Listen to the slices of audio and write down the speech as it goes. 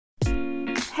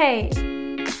Hey,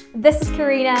 this is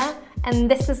Karina,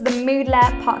 and this is the Mood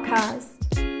Lab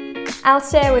podcast. I'll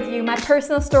share with you my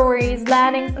personal stories,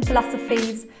 learnings, and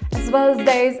philosophies, as well as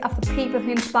those of the people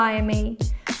who inspire me.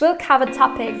 We'll cover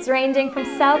topics ranging from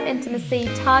self-intimacy,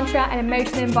 tantra, and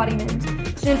emotional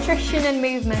embodiment, to nutrition and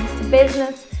movement, to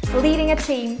business, leading a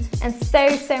team, and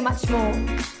so much more.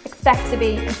 Expect to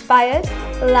be inspired,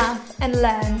 laugh, and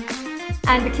learn.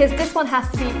 And because this one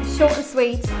has to be short and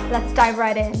sweet, let's dive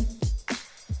right in.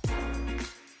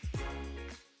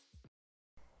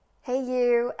 Hey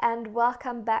you, and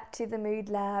welcome back to the Mood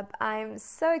Lab. I'm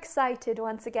so excited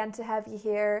once again to have you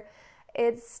here.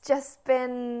 It's just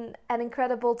been an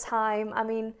incredible time. I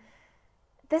mean,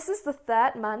 this is the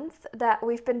third month that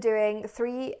we've been doing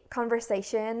 3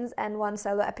 conversations and 1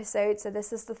 solo episode. So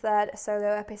this is the third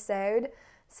solo episode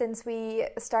since we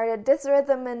started this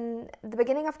rhythm in the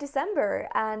beginning of December.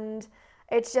 And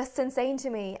it's just insane to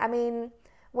me. I mean,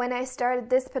 when I started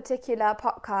this particular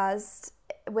podcast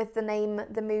with the name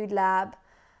The Mood Lab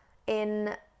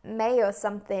in May or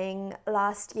something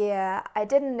last year, I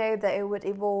didn't know that it would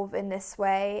evolve in this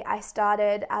way. I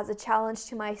started as a challenge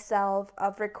to myself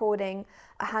of recording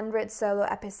 100 solo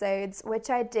episodes, which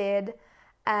I did,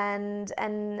 and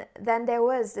then there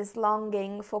was this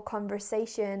longing for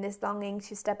conversation, this longing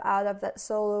to step out of that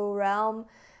solo realm,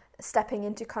 stepping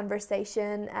into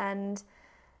conversation, and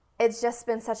it's just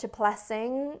been such a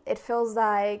blessing. It feels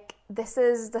like this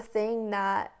is the thing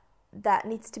that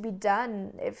needs to be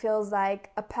done. It feels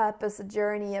like a purpose, a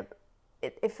journey.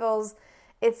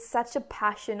 It's such a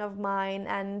passion of mine,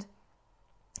 and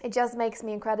it just makes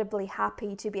me incredibly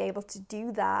happy to be able to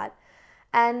do that.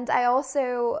 And I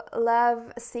also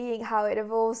love seeing how it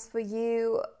evolves for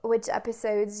you, which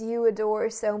episodes you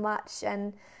adore so much,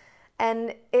 and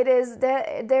it is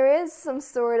there is some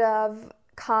sort of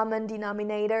common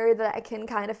denominator that I can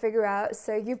kind of figure out.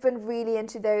 So you've been really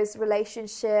into those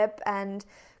relationship and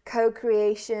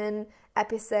co-creation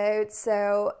episodes.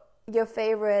 So your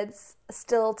favorites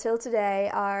still till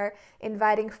today are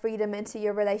Inviting Freedom into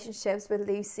Your Relationships with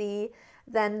Lucy,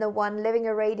 then the one Living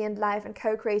a Radiant Life and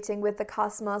Co-Creating with the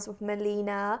Cosmos with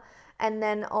Melina, and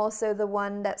then also the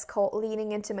one that's called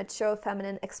Leaning into Mature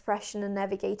Feminine Expression and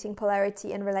Navigating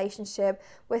Polarity in Relationship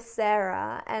with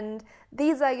Sarah. And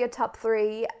these are your top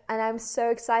 3, and I'm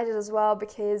so excited as well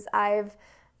because I've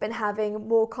been having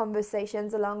more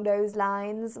conversations along those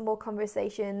lines, more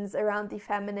conversations around the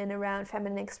feminine, around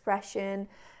feminine expression,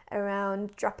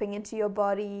 around dropping into your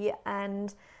body,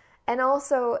 and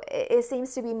also it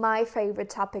seems to be my favorite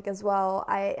topic as well.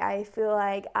 I feel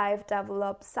like I've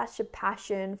developed such a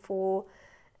passion for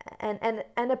and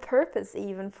a purpose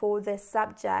even for this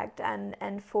subject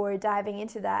and for diving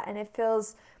into that, and it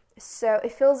feels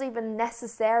even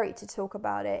necessary to talk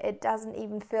about it. It doesn't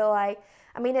even feel like,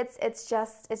 I mean, it's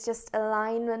just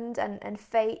alignment and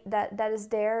fate that is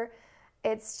there.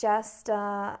 It's just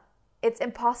it's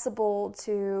impossible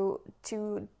to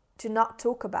not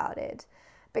talk about it,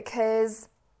 because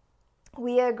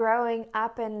we are growing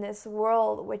up in this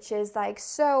world which is like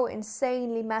so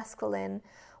insanely masculine.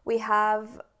 We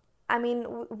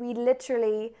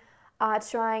literally are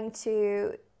trying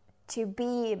to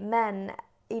be men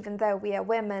even though we are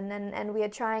women, and we are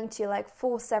trying to like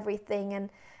force everything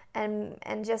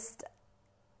and just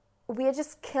we are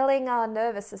just killing our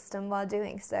nervous system while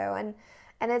doing so, and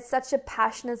it's such a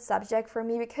passionate subject for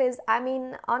me because, I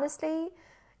mean, honestly,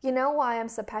 you know why I'm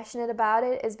so passionate about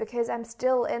it is because I'm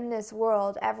still in this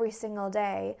world every single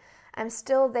day. I'm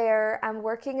still there. I'm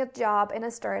working a job in a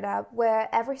startup where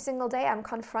every single day I'm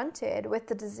confronted with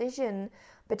the decision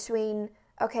between,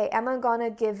 okay, am I gonna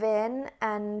give in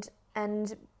and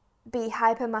be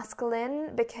hyper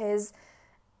masculine because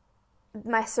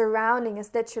my surrounding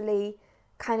is literally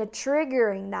kind of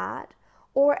triggering that,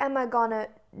 or am I gonna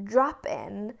drop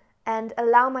in and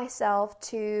allow myself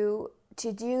to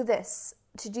do this,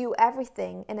 to do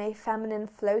everything in a feminine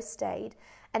flow state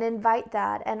and invite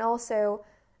that, and also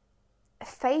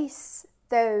face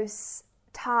those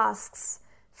tasks,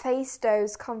 face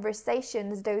those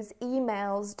conversations, those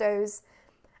emails,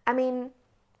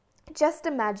 just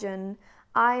imagine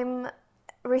I'm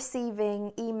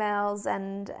receiving emails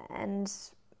and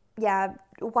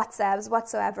WhatsApps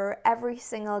whatsoever every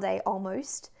single day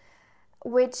almost,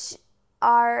 which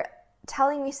are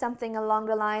telling me something along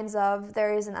the lines of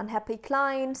there is an unhappy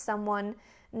client, someone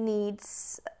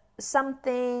needs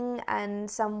something, and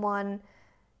someone,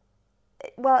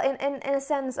 well, in a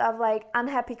sense of like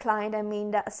unhappy client, I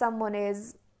mean that someone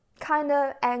is kind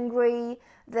of angry,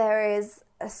 there is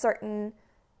a certain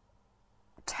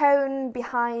tone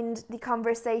behind the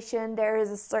conversation, there is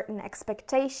a certain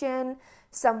expectation,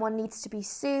 someone needs to be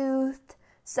soothed,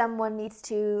 someone needs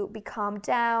to be calmed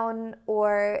down,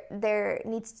 or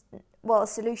a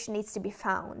solution needs to be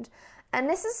found. And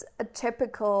this is a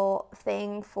typical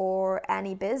thing for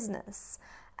any business.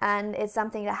 And it's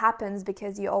something that happens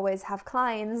because you always have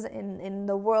clients in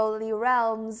the worldly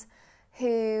realms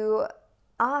who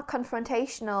are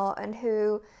confrontational and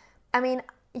who, I mean,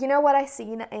 you know what I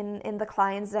see in the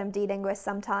clients that I'm dealing with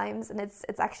sometimes, and it's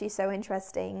actually so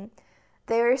interesting.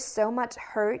 There is so much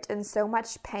hurt and so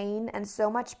much pain and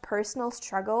so much personal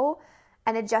struggle,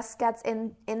 and it just gets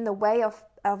in the way of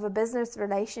a business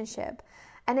relationship.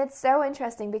 And it's so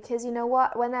interesting because, you know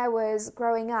what, when I was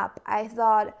growing up, I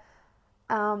thought,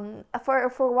 for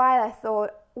a while I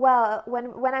thought, well,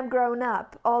 when I'm grown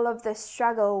up, all of this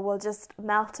struggle will just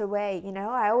melt away, you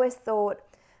know? I always thought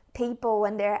people,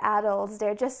 when they're adults,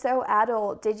 they're just so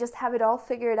adult, they just have it all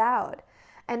figured out.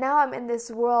 And now I'm in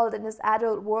this world, in this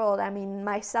adult world, I mean,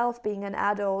 myself being an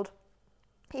adult,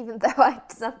 even though I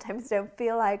sometimes don't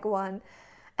feel like one,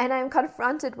 and I'm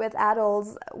confronted with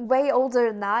adults way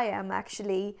older than I am,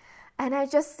 actually, and I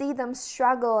just see them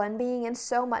struggle and being in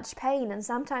so much pain, and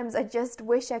sometimes I just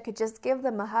wish I could just give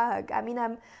them a hug. I mean,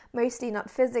 I'm mostly not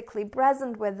physically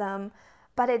present with them,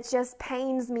 but it just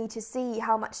pains me to see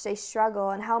how much they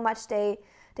struggle and how much they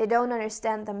don't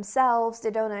understand themselves,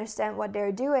 they don't understand what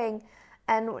they're doing,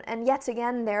 and yet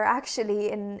again, they're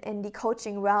actually in the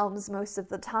coaching realms most of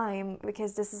the time,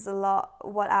 because this is a lot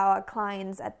what our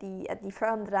clients at the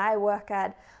firm that I work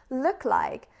at look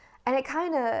like. And it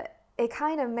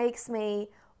kind of makes me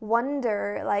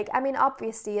wonder, like, I mean,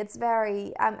 obviously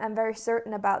I'm very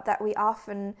certain about that we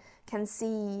often can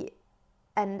see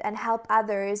and help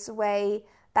others way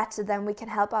better than we can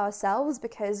help ourselves,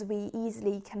 because we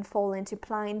easily can fall into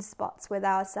blind spots with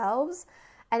ourselves.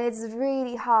 And it's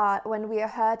really hard when we are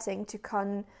hurting to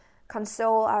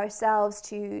console ourselves,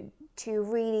 to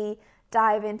really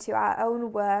dive into our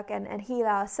own work and heal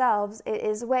ourselves. It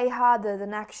is way harder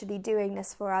than actually doing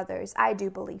this for others. I do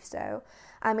believe so.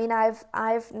 I mean,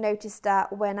 I've noticed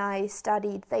that when I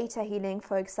studied theta healing,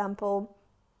 for example,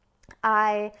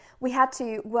 we had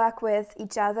to work with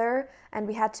each other, and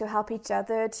we had to help each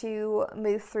other to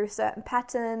move through certain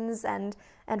patterns and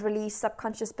release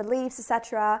subconscious beliefs,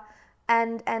 etc.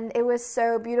 And it was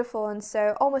so beautiful and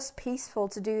so almost peaceful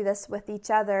to do this with each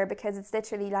other, because it's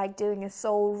literally like doing a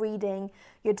soul reading.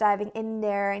 You're diving in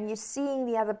there and you're seeing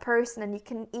the other person, and you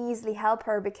can easily help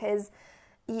her because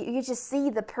you just see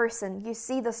the person, you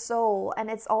see the soul, and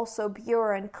it's also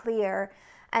pure and clear.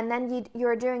 And then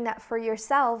you're doing that for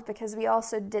yourself, because we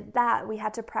also did that. We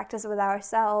had to practice with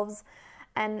ourselves.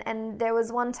 And there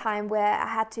was one time where I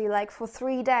had to, like, for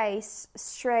 3 days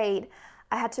straight,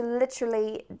 I had to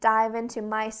literally dive into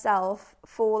myself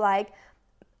for, like,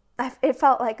 it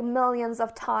felt like millions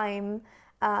of times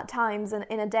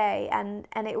in a day, and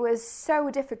it was so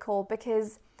difficult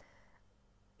because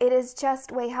it is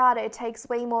just way harder. It takes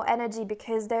way more energy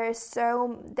because there are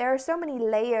so many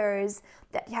layers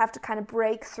that you have to kind of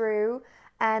break through,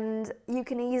 and you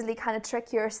can easily kind of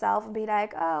trick yourself and be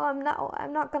like, oh, I'm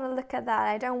not going to look at that.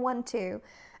 I don't want to.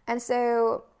 And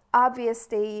so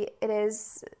obviously it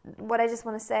is, what I just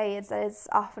want to say is that it's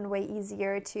often way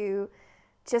easier to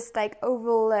just like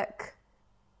overlook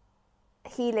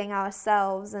healing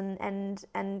ourselves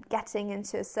and getting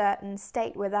into a certain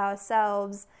state with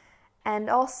ourselves, and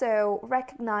also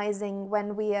recognizing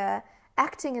when we are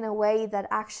acting in a way that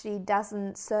actually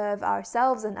doesn't serve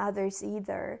ourselves and others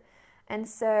either. And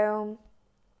so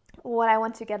what I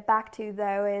want to get back to,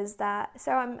 though, is that,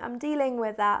 so I'm dealing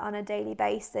with that on a daily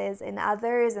basis in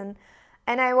others, and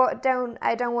I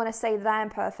don't want to say that I'm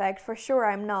perfect. For sure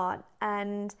I'm not,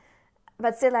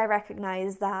 but still I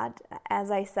recognize that, as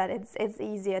I said, it's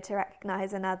easier to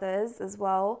recognize in others as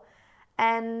well.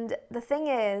 And the thing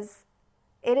is,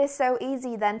 it is so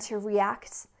easy then to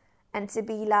react and to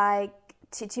be like,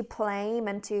 to blame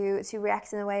and to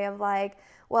react in a way of like,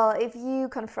 well, if you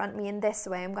confront me in this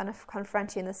way, I'm going to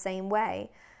confront you in the same way.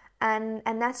 And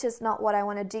that's just not what I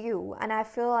want to do. And I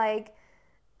feel like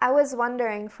I was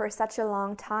wondering for such a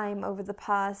long time over the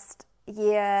past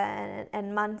year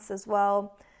and months as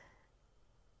well,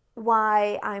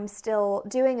 why I'm still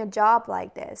doing a job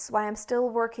like this, why I'm still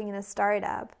working in a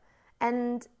startup.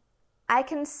 And I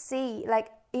can see, like,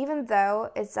 even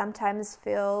though it sometimes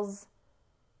feels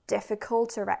difficult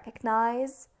to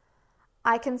recognize,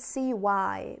 I can see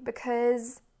why,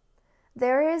 because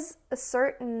there is a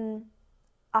certain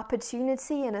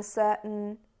opportunity and a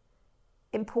certain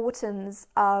importance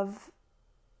of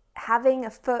having a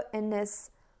foot in this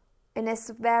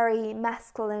very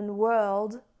masculine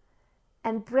world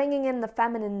and bringing in the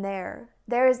feminine there.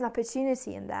 There is an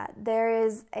opportunity in that. There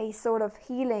is a sort of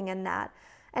healing in that.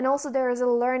 And also there is a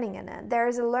learning in it. There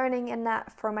is a learning in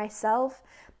that for myself.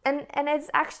 And it's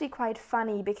actually quite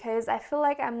funny because I feel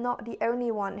like I'm not the only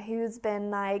one who's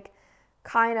been like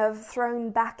kind of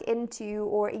thrown back into,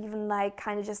 or even like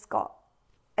kind of just got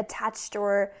attached,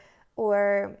 or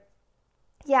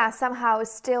yeah, somehow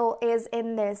still is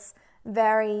in this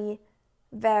very,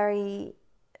 very,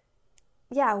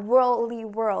 yeah, worldly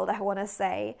world, I want to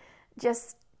say,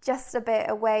 just a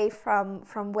bit away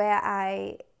from where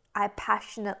I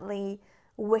passionately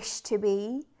wish to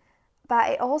be.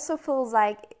 But it also feels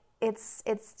like it's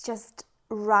just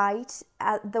right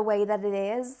at the way that it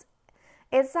is.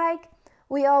 It's like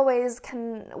we always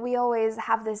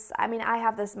have this, I mean, I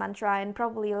have this mantra, and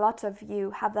probably a lot of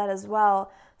you have that as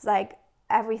well. It's like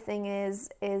everything is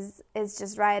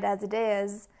just right as it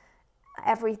is.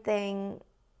 Everything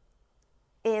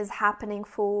is happening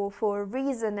for a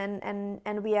reason,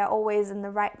 and we are always in the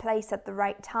right place at the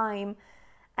right time.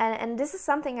 And this is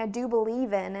something I do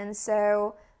believe in. And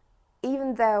so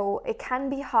even though it can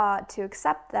be hard to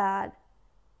accept that,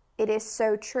 it is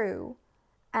so true.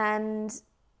 And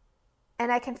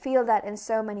I can feel that in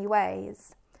so many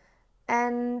ways.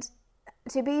 And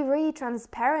to be really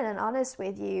transparent and honest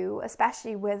with you,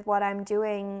 especially with what I'm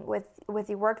doing, with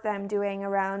the work that I'm doing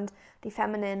around the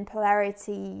feminine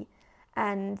polarity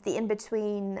and the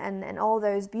in-between, and all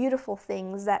those beautiful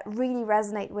things that really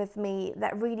resonate with me,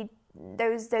 that really,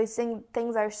 those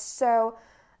things are so,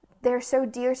 they're so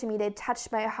dear to me. They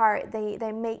touch my heart.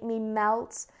 They make me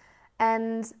melt.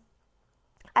 And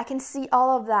I can see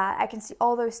all of that. I can see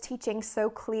all those teachings so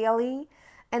clearly.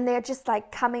 And they're just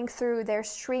like coming through. They're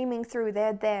streaming through.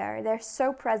 They're there. They're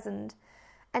so present.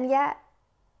 And yet,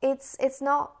 it's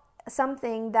not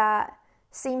something that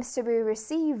seems to be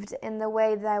received in the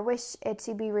way that I wish it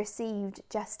to be received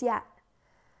just yet.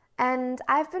 And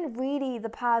I've been really, the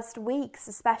past weeks,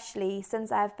 especially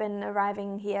since I've been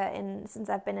arriving here since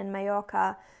I've been in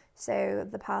Mallorca, so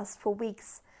the past 4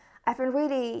 weeks, I've been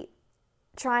really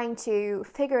trying to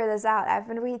figure this out. I've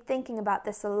been really thinking about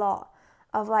this a lot,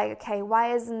 of like, okay,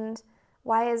 why isn't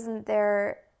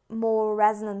there more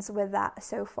resonance with that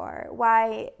so far?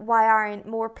 Why aren't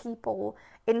more people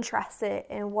interested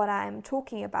in what I'm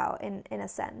talking about in a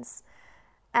sense?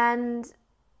 And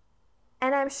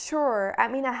I'm sure, I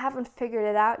mean, I haven't figured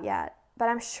it out yet, but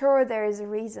I'm sure there is a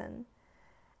reason.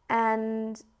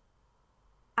 And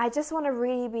I just want to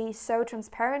really be so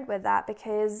transparent with that,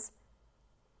 because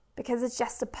it's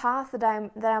just a path that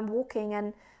I'm walking,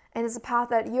 and it's a path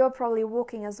that you're probably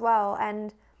walking as well.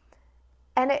 And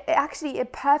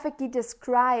it perfectly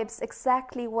describes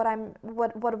exactly what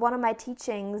one of my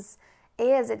teachings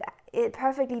is. It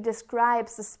perfectly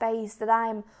describes the space that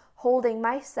I'm holding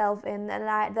myself in, and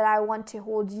that I want to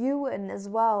hold you in as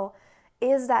well,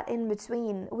 is that in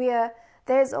between.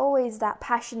 There's always that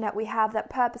passion that we have, that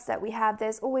purpose that we have.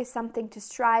 There's always something to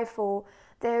strive for.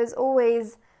 There's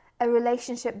always a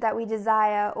relationship that we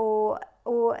desire, or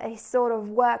a sort of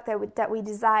work that we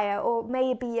desire, or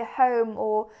maybe a home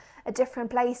or a different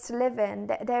place to live in.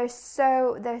 There's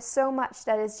so much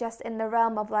that is just in the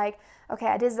realm of like, okay,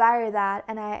 I desire that,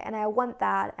 and I want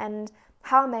that, and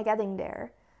how am I getting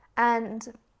there? And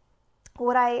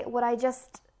what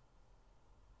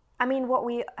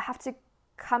we have to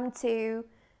come to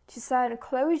certain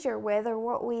closure with, or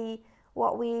what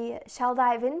we shall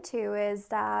dive into, is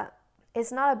that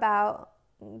it's not about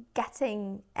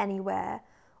getting anywhere,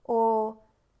 or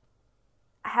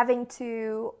having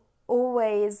to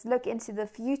always look into the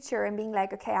future and being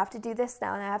like, okay, I have to do this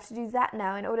now and I have to do that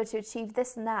now in order to achieve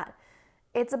this and that.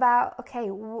 It's about, okay,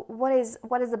 what is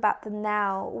about the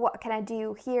now? What can I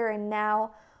do here and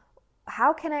now?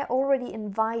 How can I already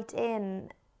invite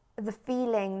in the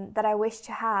feeling that I wish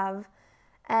to have?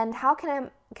 And how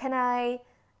can I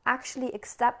actually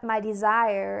accept my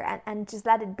desire and just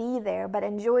let it be there, but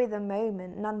enjoy the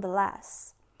moment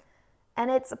nonetheless?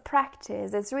 And it's a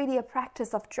practice. It's really a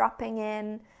practice of dropping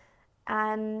in.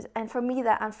 And for me,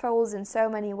 that unfolds in so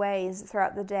many ways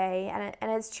throughout the day,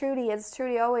 and it's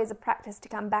truly always a practice to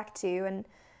come back to,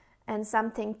 and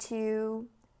something to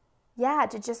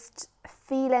just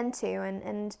feel into,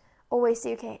 and always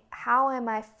see, okay, how am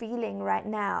I feeling right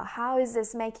now? How is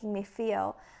this making me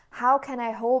feel? How can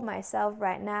I hold myself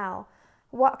right now?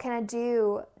 What can I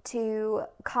do to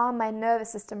calm my nervous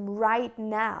system right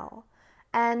now?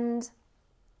 And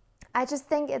I just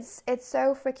think it's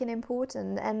so freaking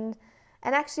important.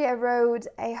 And actually, I wrote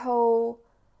a whole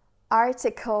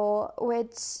article,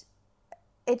 which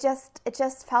it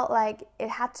just felt like it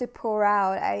had to pour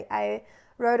out. I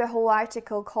wrote a whole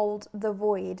article called The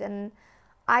Void, and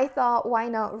I thought, why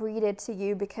not read it to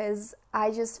you, because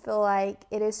I just feel like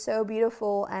it is so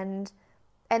beautiful, and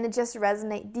And it just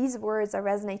these words are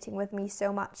resonating with me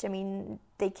so much. I mean,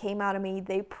 they came out of me,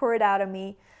 they poured out of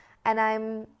me, and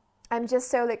I'm just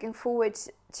so looking forward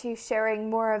to sharing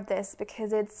more of this,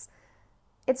 because it's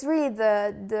really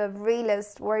the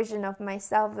realest version of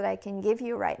myself that I can give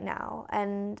you right now.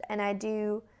 And I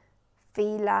do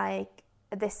feel like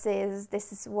this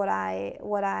is what I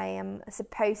am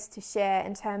supposed to share,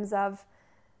 in terms of,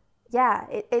 yeah,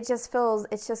 it just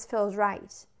feels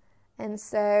right. And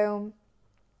so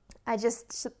I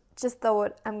just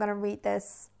thought, I'm gonna read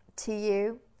this to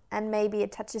you, and maybe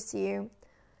it touches you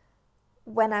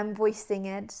when I'm voicing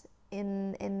it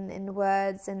in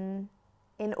words and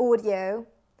in audio.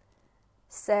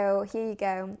 So here you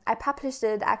go. I published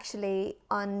it actually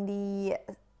on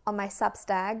my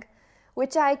Substack,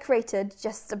 which I created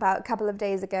just about a couple of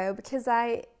days ago, because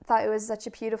I thought it was such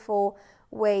a beautiful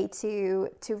way to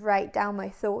write down my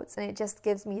thoughts, and it just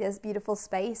gives me this beautiful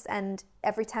space. And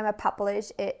every time I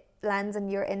publish, it lands in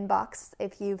your inbox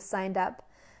if you've signed up,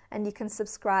 and you can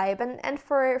subscribe. And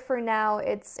for now,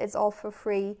 it's all for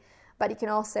free, but you can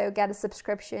also get a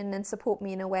subscription and support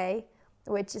me in a way,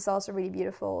 which is also really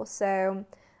beautiful. So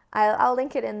I'll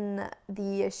link it in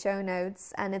the show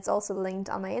notes, and it's also linked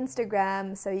on my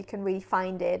Instagram, so you can really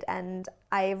find it, and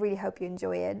I really hope you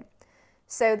enjoy it.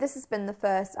 So this has been the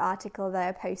first article that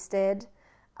I posted.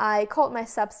 I called my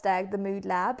Substack the Mood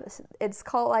Lab. It's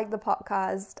called like the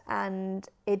podcast, and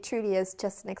it truly is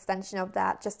just an extension of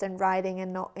that, just in writing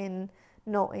and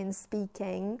not in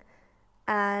speaking.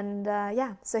 And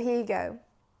yeah, so here you go.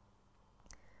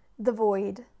 The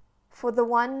void, for the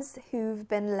ones who've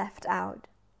been left out.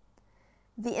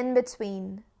 The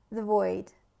in-between, the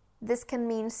void. This can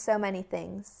mean so many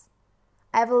things.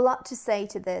 I have a lot to say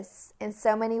to this in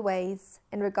so many ways,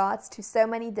 in regards to so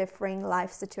many differing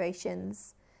life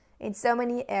situations, in so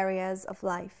many areas of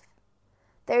life.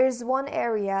 There is one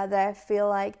area that I feel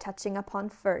like touching upon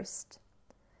first.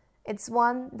 It's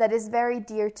one that is very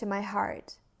dear to my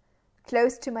heart,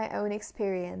 close to my own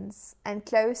experience, and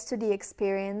close to the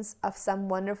experience of some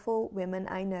wonderful women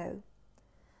I know.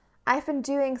 I've been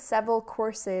doing several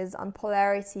courses on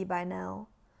polarity by now.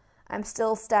 I'm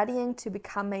still studying to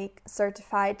become a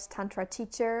certified Tantra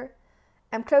teacher.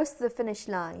 I'm close to the finish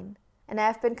line, and I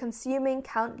have been consuming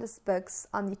countless books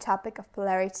on the topic of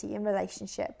polarity in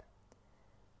relationship.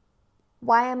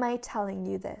 Why am I telling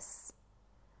you this?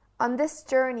 On this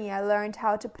journey, I learned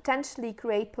how to potentially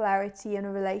create polarity in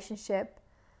a relationship,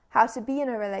 how to be in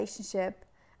a relationship,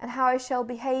 and how I shall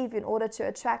behave in order to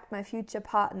attract my future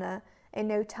partner in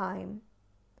no time.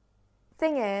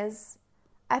 Thing is,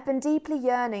 I've been deeply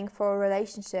yearning for a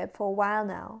relationship for a while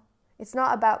now. It's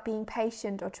not about being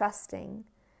patient or trusting.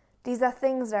 These are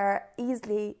things that are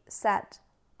easily set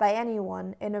by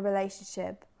anyone in a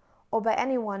relationship, or by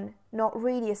anyone not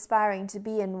really aspiring to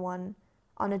be in one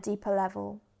on a deeper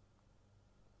level.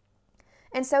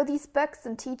 And so these books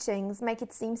and teachings make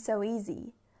it seem so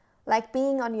easy. Like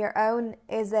being on your own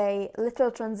is a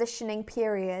little transitioning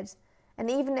period, and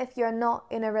even if you're not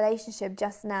in a relationship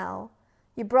just now,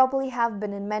 you probably have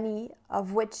been in many,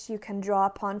 of which you can draw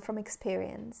upon from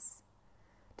experience.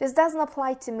 This doesn't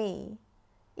apply to me.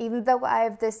 Even though I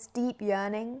have this deep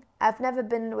yearning, I've never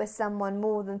been with someone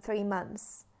more than 3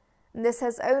 months, and this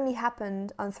has only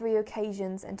happened on 3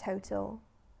 occasions in total.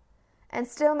 And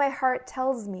still my heart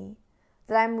tells me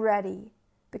that I'm ready,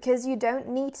 because you don't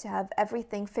need to have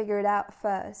everything figured out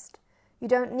first. You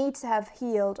don't need to have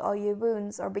healed all your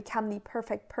wounds or become the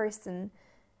perfect person.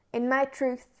 In my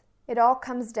truth, it all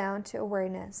comes down to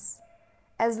awareness.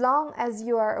 As long as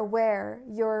you are aware,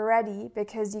 you're ready,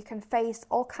 because you can face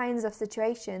all kinds of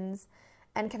situations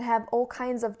and can have all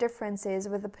kinds of differences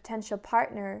with a potential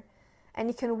partner, and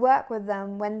you can work with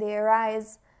them when they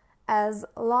arise, as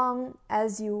long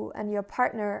as you and your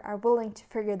partner are willing to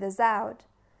figure this out.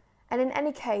 And in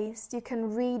any case, you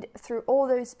can read through all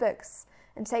those books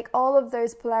and take all of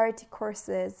those polarity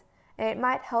courses, and it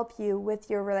might help you with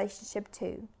your relationship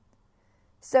too.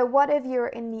 So what if you're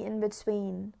in the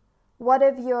in-between? What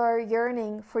if you're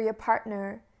yearning for your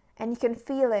partner and you can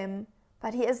feel him,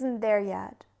 but he isn't there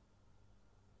yet?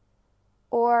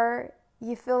 Or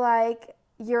you feel like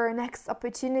your next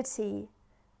opportunity,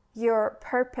 your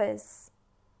purpose,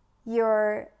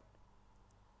 your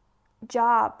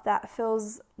job that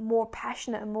feels more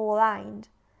passionate and more aligned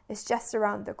is just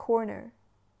around the corner?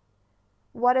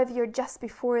 What if you're just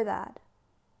before that?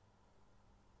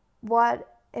 What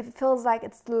if it feels like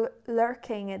it's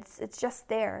lurking, it's just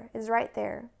there, it's right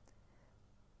there?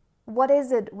 What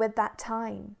is it with that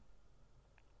time?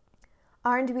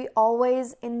 Aren't we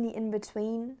always in the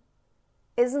in-between?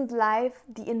 Isn't life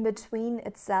the in-between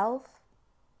itself?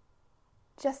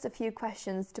 just a few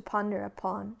questions to ponder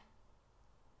upon.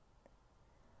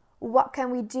 What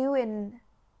can we do in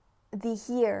the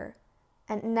here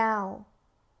and now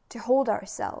to hold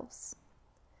ourselves,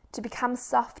 to become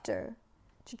softer,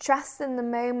 to trust in the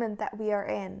moment that we are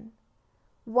in?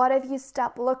 What if you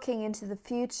stop looking into the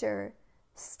future,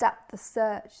 stop the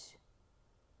search?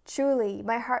 Truly,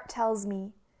 my heart tells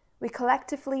me we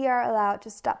collectively are allowed to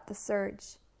stop the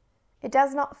search. It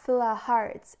does not fill our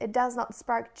hearts, it does not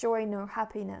spark joy nor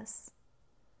happiness.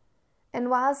 And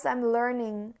whilst I'm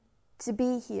learning to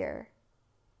be here,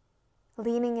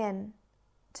 leaning in,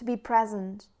 to be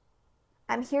present,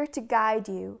 I'm here to guide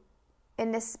you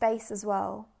in this space as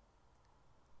well.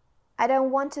 I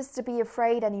don't want us to be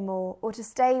afraid anymore or to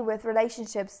stay with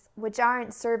relationships which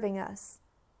aren't serving us,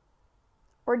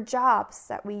 or jobs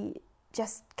that we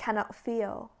just cannot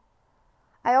feel.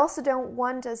 I also don't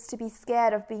want us to be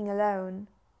scared of being alone,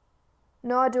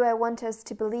 nor do I want us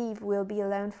to believe we'll be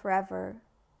alone forever.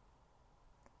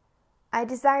 I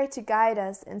desire to guide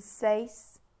us in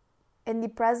space, in the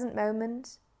present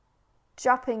moment,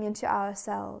 dropping into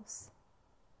ourselves.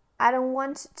 I don't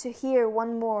want to hear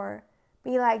one more,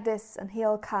 be like this and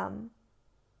he'll come.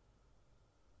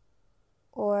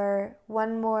 Or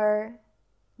one more,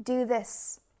 do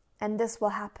this and this will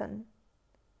happen.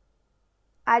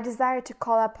 I desire to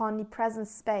call upon the present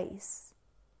space.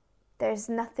 There's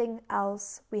nothing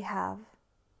else we have.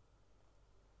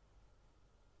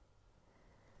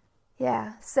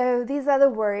 Yeah, so these are the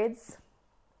words.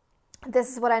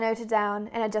 This is what I noted down,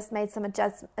 and I just made some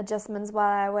adjustments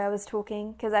while I was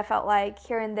talking, because I felt like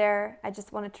here and there I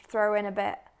just wanted to throw in a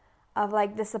bit of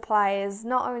like, this applies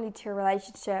not only to a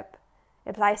relationship,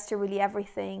 it applies to really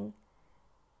everything.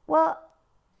 Well,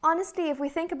 honestly, if we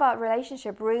think about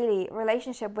relationship, really,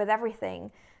 relationship with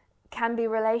everything can be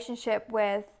relationship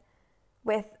with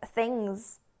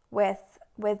things, with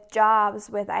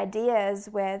jobs, with ideas,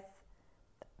 with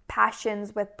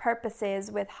passions, with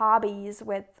purposes, with hobbies,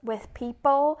 with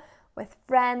people, with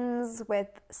friends, with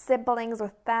siblings,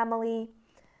 with family,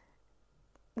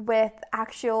 with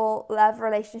actual love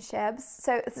relationships.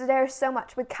 So there's so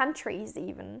much, with countries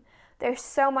even. There's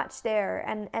so much there,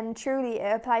 and truly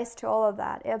it applies to all of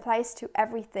that. It applies to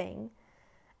everything.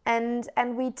 And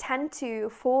we tend to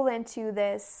fall into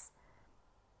this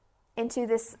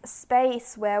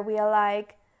space where we are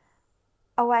like,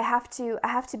 oh, I have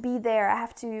to be there, I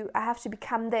have to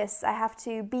become this, I have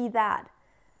to be that.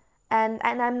 And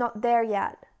I'm not there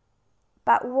yet.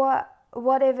 But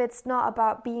what if it's not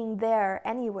about being there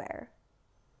anywhere?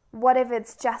 What if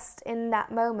it's just in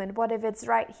that moment? What if it's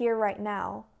right here, right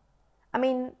now? I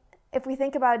mean, if we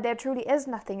think about it, there truly is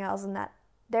nothing else in that.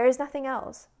 There is nothing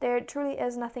else. There truly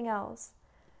is nothing else.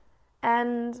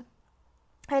 And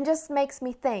it just makes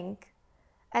me think.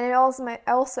 And it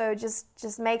also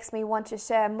just makes me want to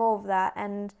share more of that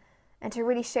and to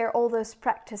really share all those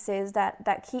practices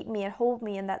that keep me and hold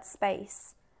me in that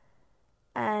space.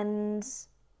 And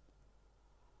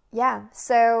yeah,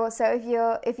 so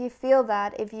if you feel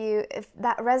that, if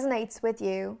that resonates with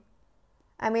you,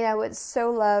 I mean, I would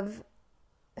so love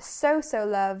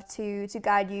to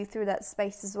guide you through that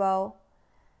space as well.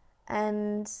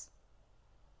 And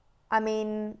I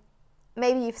mean,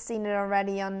 maybe you've seen it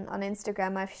already on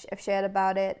Instagram. I've shared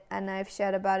about it, and I've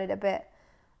shared about it a bit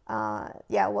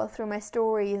through my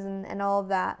stories and all of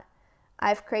that.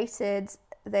 I've created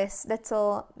this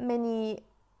little mini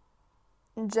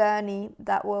journey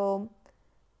that will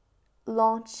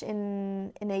launch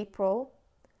in April,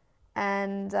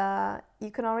 and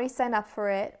you can already sign up for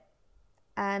it.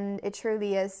 And it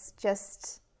truly is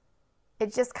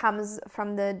it just comes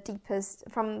from the deepest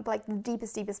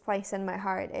place in my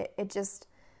heart. It just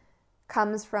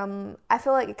comes from, I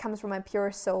feel like it comes from my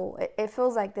pure soul. It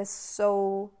feels like this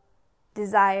soul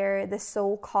desire, this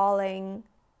soul calling.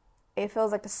 It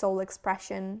feels like the soul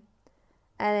expression.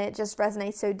 And it just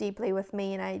resonates so deeply with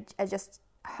me. And I just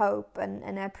hope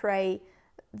and I pray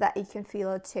that you can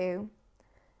feel it too.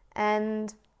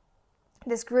 And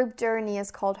this group journey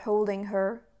is called Holding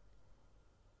Her.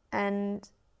 And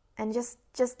just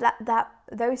let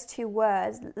those two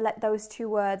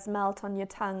words melt on your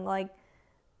tongue. Like,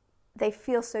 they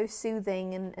feel so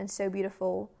soothing and so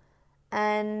beautiful.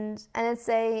 And it's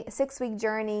a 6-week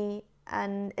journey,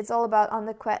 and it's all about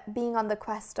being on the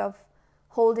quest of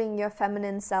holding your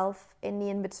feminine self in the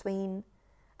in-between,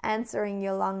 answering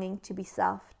your longing to be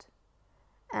soft.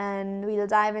 And we'll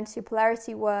dive into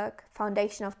polarity work,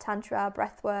 foundation of tantra,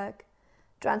 breath work,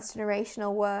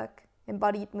 transgenerational work,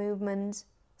 embodied movement,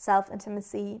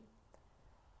 self-intimacy.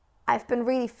 I've been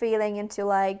really feeling into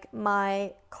like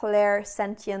my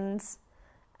clairsentience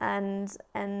and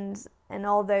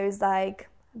all those like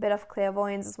a bit of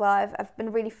clairvoyance as well. I've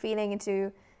been really feeling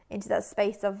into that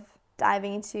space of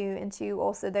diving into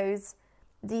also those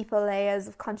deeper layers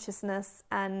of consciousness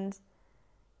and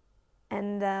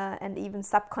even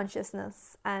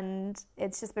subconsciousness, and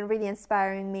it's just been really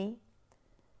inspiring me.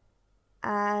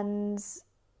 And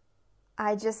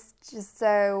I just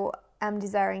so am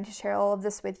desiring to share all of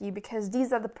this with you, because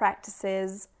these are the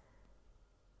practices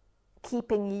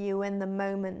keeping you in the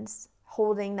moment,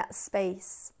 holding that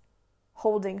space,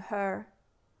 holding her,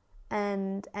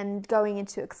 and going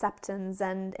into acceptance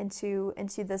and into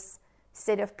this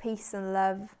state of peace and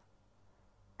love,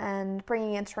 and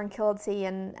bringing in tranquility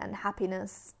and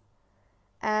happiness.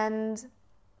 And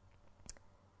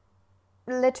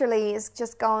literally, it's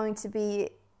just going to be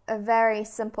a very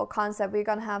simple concept. We're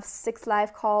going to have 6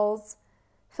 live calls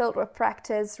filled with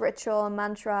practice, ritual, and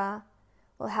mantra.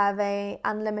 We'll have a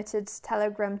unlimited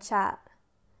Telegram chat,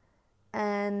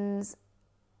 and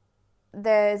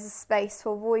there's a space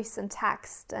for voice and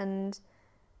text, and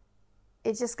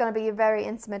it's just going to be a very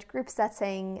intimate group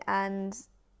setting. And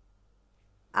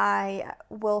I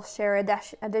will share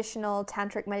additional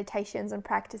tantric meditations and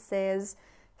practices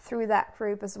through that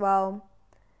group as well.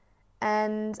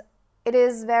 And it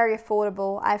is very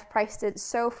affordable. I've priced it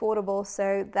so affordable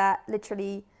so that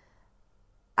literally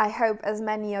I hope as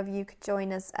many of you could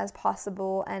join us as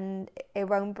possible, and it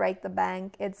won't break the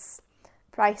bank. It's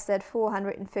priced at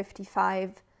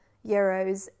 455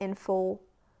 euros in full.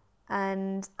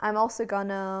 And I'm also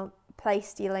gonna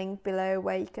place the link below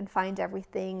where you can find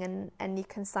everything, and you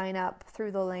can sign up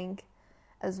through the link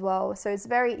as well. So it's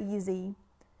very easy.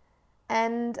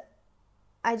 And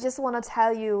I just want to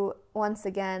tell you once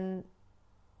again,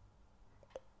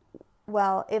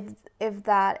 well, if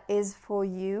that is for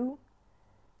you,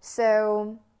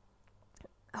 so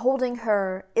holding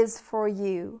her is for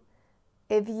you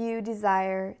if you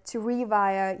desire to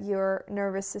rewire your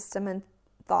nervous system and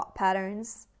thought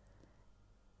patterns.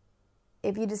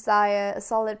 If you desire a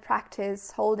solid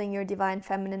practice holding your divine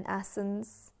feminine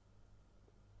essence,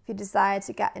 if you desire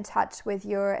to get in touch with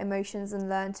your emotions and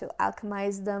learn to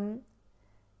alchemize them,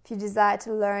 if you desire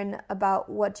to learn about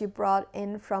what you brought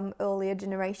in from earlier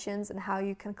generations and how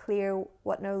you can clear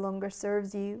what no longer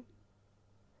serves you,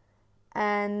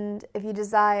 and if you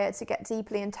desire to get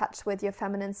deeply in touch with your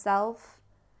feminine self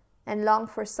and long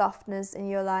for softness in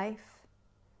your life,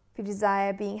 if you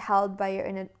desire being held by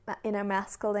your inner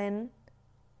masculine,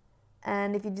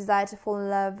 and if you desire to fall in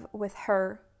love with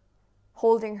her,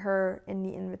 holding her in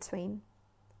the in-between.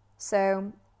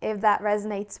 So if that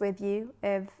resonates with you,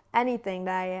 if anything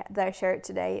that I shared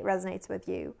today resonates with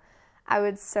you, I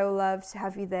would so love to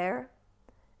have you there.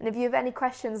 And if you have any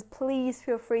questions, please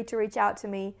feel free to reach out to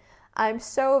me. I'm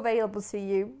so available to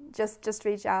you. Just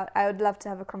reach out. I would love to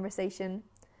have a conversation.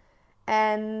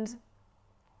 And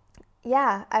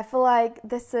yeah, I feel like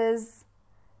this is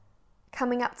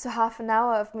coming up to half an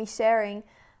hour of me sharing,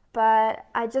 but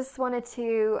I just wanted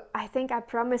to, I think I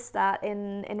promised that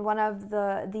in one of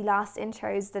the last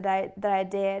intros that I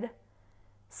did.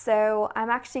 So I'm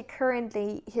actually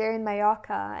currently here in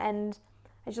Mallorca, and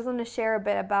I just want to share a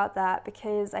bit about that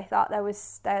because I thought that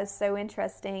was so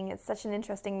interesting. It's such an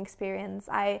interesting experience.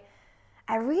 I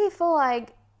really feel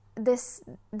like this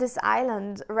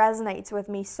island resonates with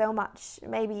me so much.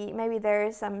 Maybe there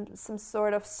is some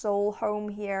sort of soul home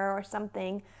here or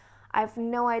something. I have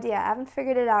no idea. I haven't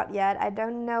figured it out yet. I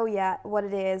don't know yet what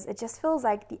it is. It just feels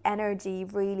like the energy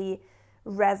really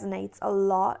resonates a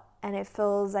lot, and it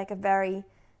feels like a very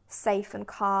safe and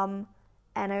calm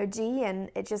energy, and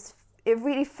it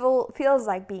really feels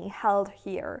like being held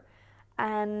here.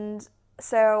 And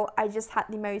so I just had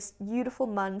the most beautiful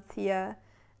month here,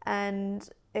 and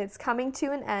it's coming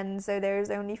to an end, so there's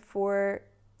only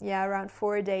around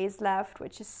 4 days left,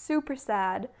 which is super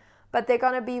sad, but they're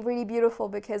gonna be really beautiful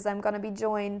because I'm gonna be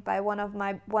joined by one of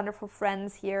my wonderful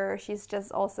friends here. She's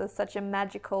just also such a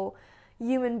magical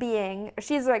human being.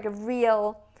 She's like a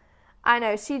real, I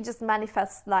know, she just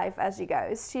manifests life as she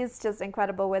goes. She's just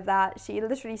incredible with that. She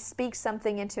literally speaks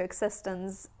something into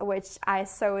existence, which I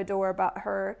so adore about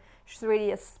her. She's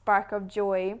really a spark of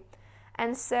joy.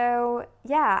 And so,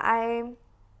 yeah,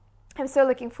 I'm so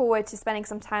looking forward to spending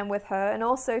some time with her. And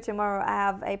also tomorrow I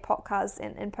have a podcast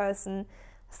in person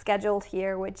scheduled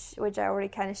here, which I already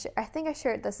kind of I think I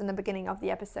shared this in the beginning of the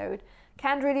episode.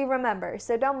 Can't really remember,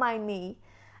 so don't mind me.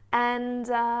 And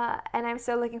I'm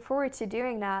so looking forward to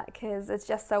doing that because it's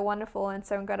just so wonderful and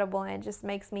so incredible, and it just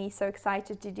makes me so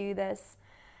excited to do this.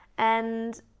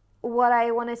 And what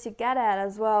I wanted to get at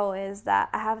as well is that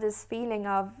I have this feeling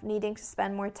of needing to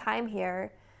spend more time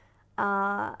here.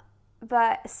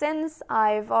 But since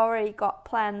I've already got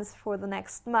plans for the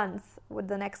next month,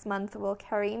 the next month will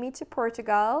carry me to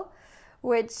Portugal,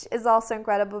 which is also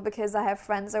incredible because I have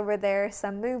friends over there.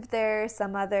 Some moved there,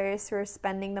 some others who are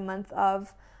spending the month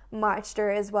of March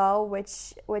there as well,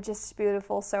 which is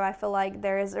beautiful. So I feel like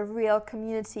there is a real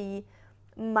community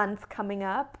month coming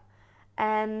up.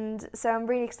 And so I'm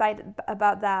really excited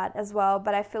about that as well.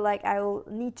 But I feel like I will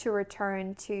need to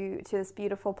return to this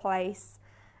beautiful place.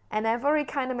 And I've already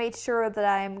kind of made sure that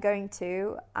I'm going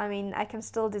to. I mean, I can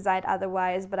still decide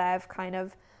otherwise, but I've kind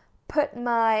of put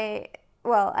I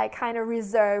kind of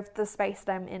reserved the space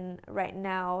that I'm in right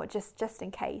now, just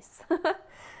in case.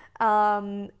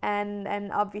 And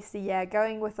obviously, yeah,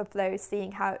 going with the flow,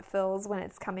 seeing how it feels when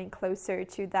it's coming closer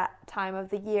to that time of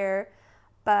the year.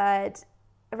 But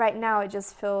right now, it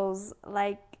just feels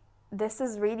like this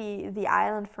is really the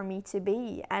island for me to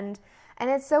be. And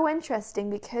it's so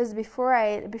interesting because before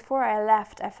I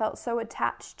left, I felt so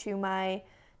attached to my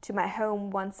home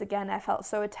once again. I felt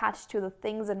so attached to the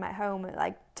things in my home,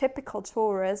 like typical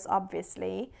tourists,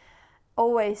 obviously,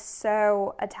 always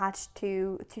so attached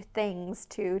to things,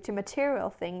 to material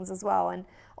things as well, and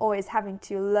always having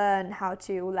to learn how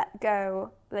to let go,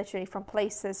 literally, from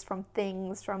places, from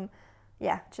things, from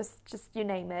just you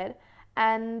name it.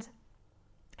 And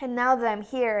now that I'm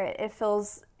here, it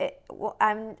feels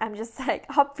I'm just like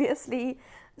obviously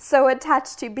so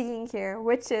attached to being here,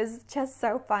 which is just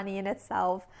so funny in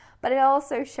itself. But it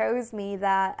also shows me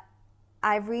that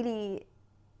I really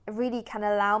can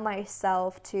allow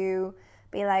myself to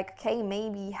be like, okay,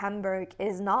 maybe Hamburg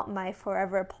is not my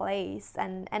forever place.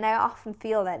 And I often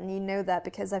feel that, and you know that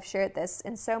because I've shared this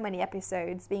in so many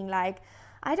episodes, being like,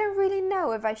 I don't really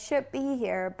know if I should be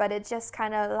here, but it just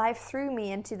kind of life threw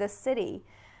me into the city.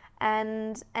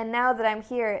 And now that I'm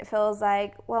here, it feels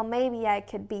like, well, maybe I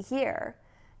could be here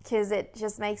because it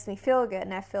just makes me feel good,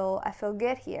 and I feel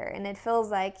good here, and it feels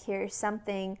like here's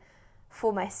something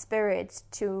for my spirit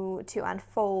to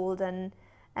unfold and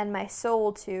my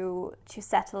soul to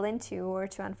settle into or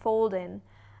to unfold in.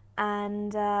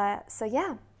 And so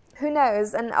yeah, who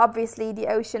knows? And obviously the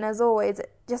ocean, as always,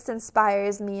 it just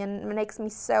inspires me and makes me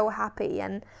so happy.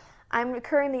 And I'm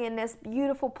currently in this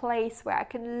beautiful place where I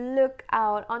can look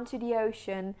out onto the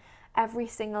ocean every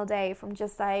single day from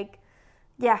just like,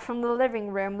 from the living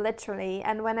room, literally.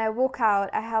 And when I walk out,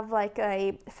 I have like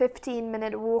a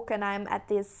 15-minute walk and I'm at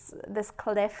this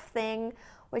cliff thing,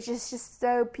 which is just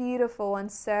so beautiful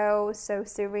and so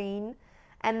serene.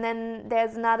 And then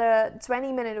there's another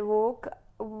 20-minute walk,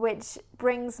 which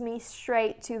brings me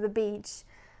straight to the beach.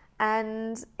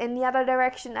 And in the other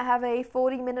direction, I have a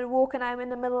 40-minute walk and I'm in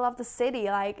the middle of the city.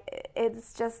 Like,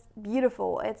 it's just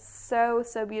beautiful. It's so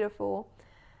beautiful.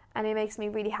 And it makes me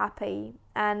really happy.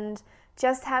 And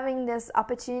just having this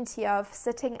opportunity of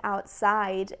sitting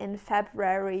outside in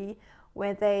February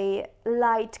with a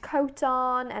light coat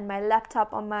on and my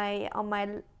laptop on my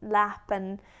lap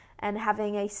and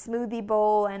having a smoothie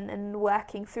bowl and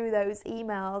working through those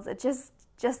emails, it just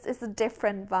is a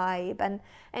different vibe. And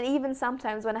even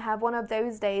sometimes when I have one of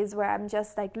those days where I'm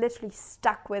just like literally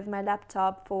stuck with my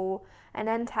laptop for an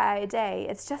entire day,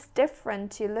 it's just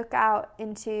different to look out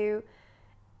into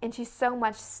so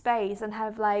much space and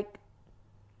have like,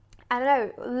 I don't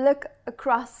know, look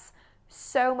across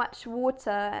so much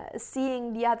water,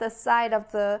 seeing the other side of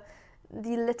the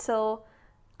little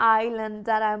island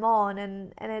that I'm on,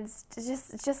 and it's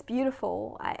just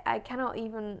beautiful. I cannot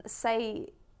even say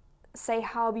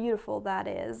how beautiful that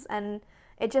is, and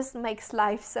it just makes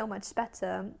life so much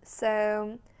better.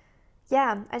 So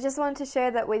yeah, I just wanted to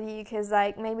share that with you because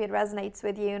like maybe it resonates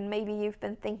with you, and maybe you've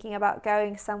been thinking about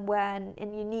going somewhere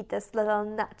and you need this little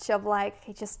nudge of like,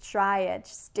 okay, just try it,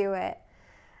 just do it,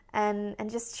 and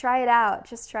just try it out,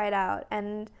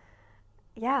 and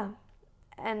yeah,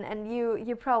 and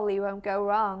you probably won't go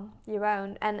wrong. You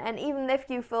won't. And even if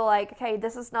you feel like, okay,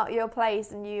 this is not your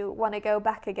place and you want to go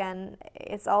back again,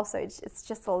 it's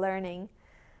just a learning.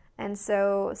 And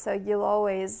so you'll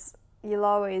always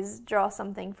draw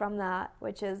something from that,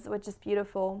 which is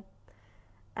beautiful.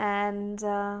 And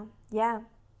yeah.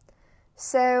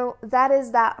 So that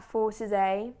is that for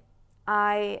today.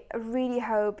 I really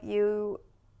hope you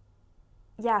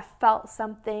felt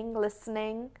something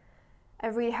listening. I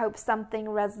really hope something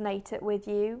resonated with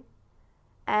you,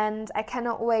 and I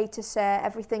cannot wait to share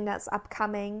everything that's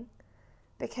upcoming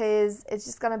because it's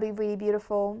just going to be really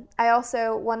beautiful. I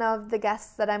also, one of the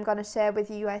guests that I'm going to share with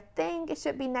you, I think it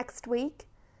should be next week.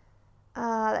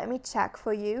 Let me check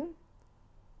for you.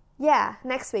 Yeah,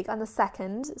 next week on the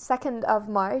 2nd of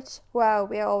March. Wow,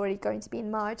 we are already going to be in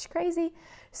March. Crazy.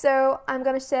 So I'm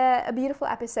going to share a beautiful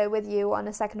episode with you on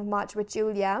the 2nd of March with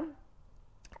Julia.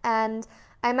 And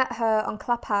I met her on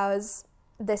Clubhouse,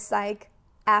 this like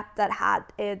app that had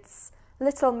its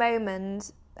little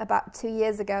moment about 2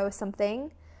 years ago or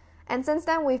something. And since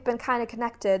then we've been kind of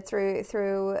connected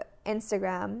through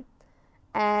Instagram,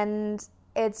 and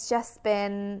it's just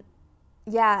been,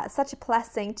 yeah, such a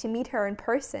blessing to meet her in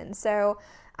person. So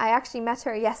I actually met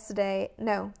her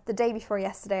the day before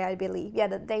yesterday, I believe. Yeah,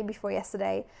 the day before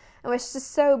yesterday. It was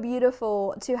just so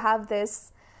beautiful to have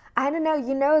this, I don't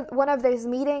know, one of those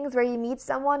meetings where you meet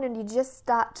someone and you just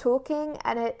start talking,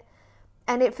 and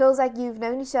it feels like you've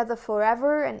known each other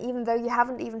forever. And even though you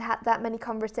haven't even had that many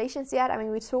conversations yet, I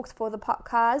mean, we talked for the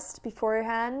podcast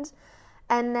beforehand,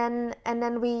 and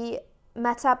then we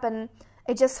met up and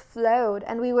it just flowed,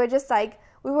 and we were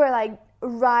like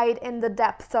right in the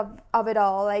depths of it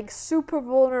all, like super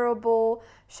vulnerable,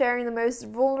 sharing the most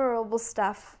vulnerable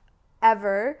stuff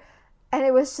ever. And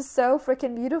it was just so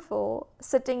freaking beautiful,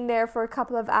 sitting there for a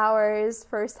couple of hours,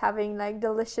 first having like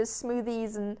delicious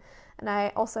smoothies, and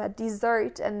I also had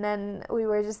dessert, and then we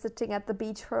were just sitting at the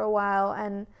beach for a while,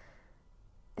 and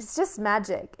it's just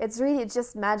magic. It's really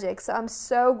just magic. So I'm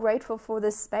so grateful for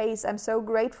this space. I'm so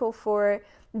grateful for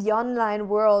the online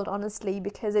world, honestly,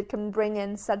 because it can bring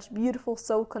in such beautiful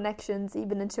soul connections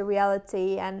even into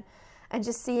reality, and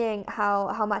just seeing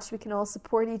how much we can all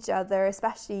support each other,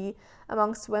 especially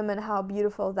amongst women, how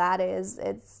beautiful that is.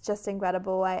 It's just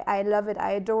incredible. I love it.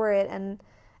 I adore it. And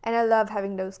I love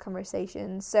having those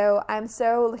conversations. So I'm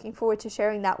so looking forward to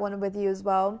sharing that one with you as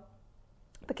well,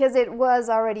 because it was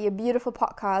already a beautiful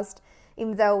podcast,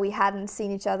 even though we hadn't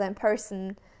seen each other in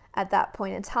person at that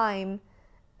point in time.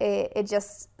 It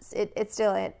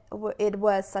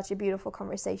was such a beautiful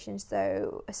conversation.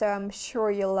 So I'm sure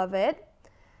you'll love it.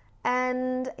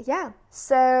 And yeah,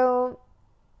 so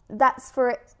that's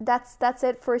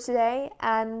it for today.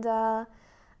 And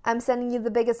I'm sending you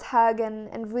the biggest hug,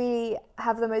 and really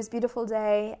have the most beautiful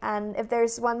day. And if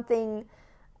there's one thing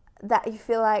that you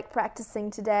feel like practicing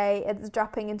today, it's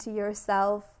dropping into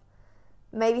yourself.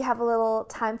 Maybe have a little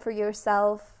time for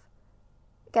yourself.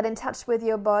 Get in touch with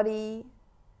your body.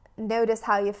 Notice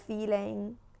how you're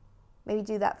feeling. Maybe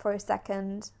do that for a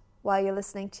second while you're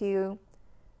listening to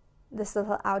this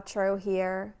little outro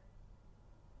here.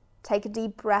 Take a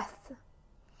deep breath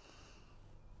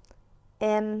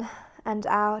in and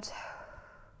out,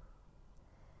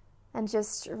 and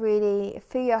just really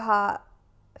feel your heart.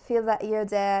 Feel that you're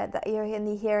there, that you're in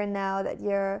the here and now, that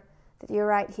you're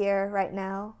right here, right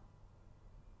now.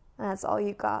 And that's all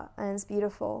you got. And it's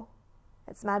beautiful.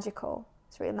 It's magical.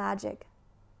 It's really magic.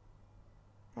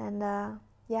 And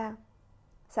yeah,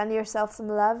 send yourself some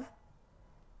love.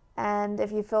 And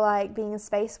if you feel like being in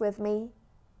space with me,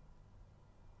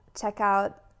 check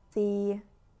out the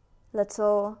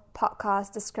little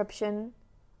podcast description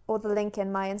or the link in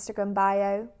my Instagram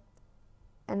bio,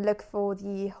 and look for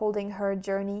the Holding Her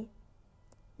journey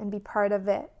and be part of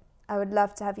it. I would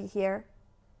love to have you here.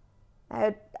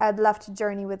 I'd love to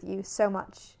journey with you so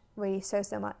much, really so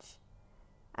much.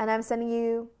 And I'm sending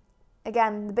you,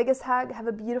 again, the biggest hug. Have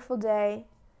a beautiful day,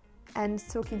 and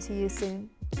talking to you soon.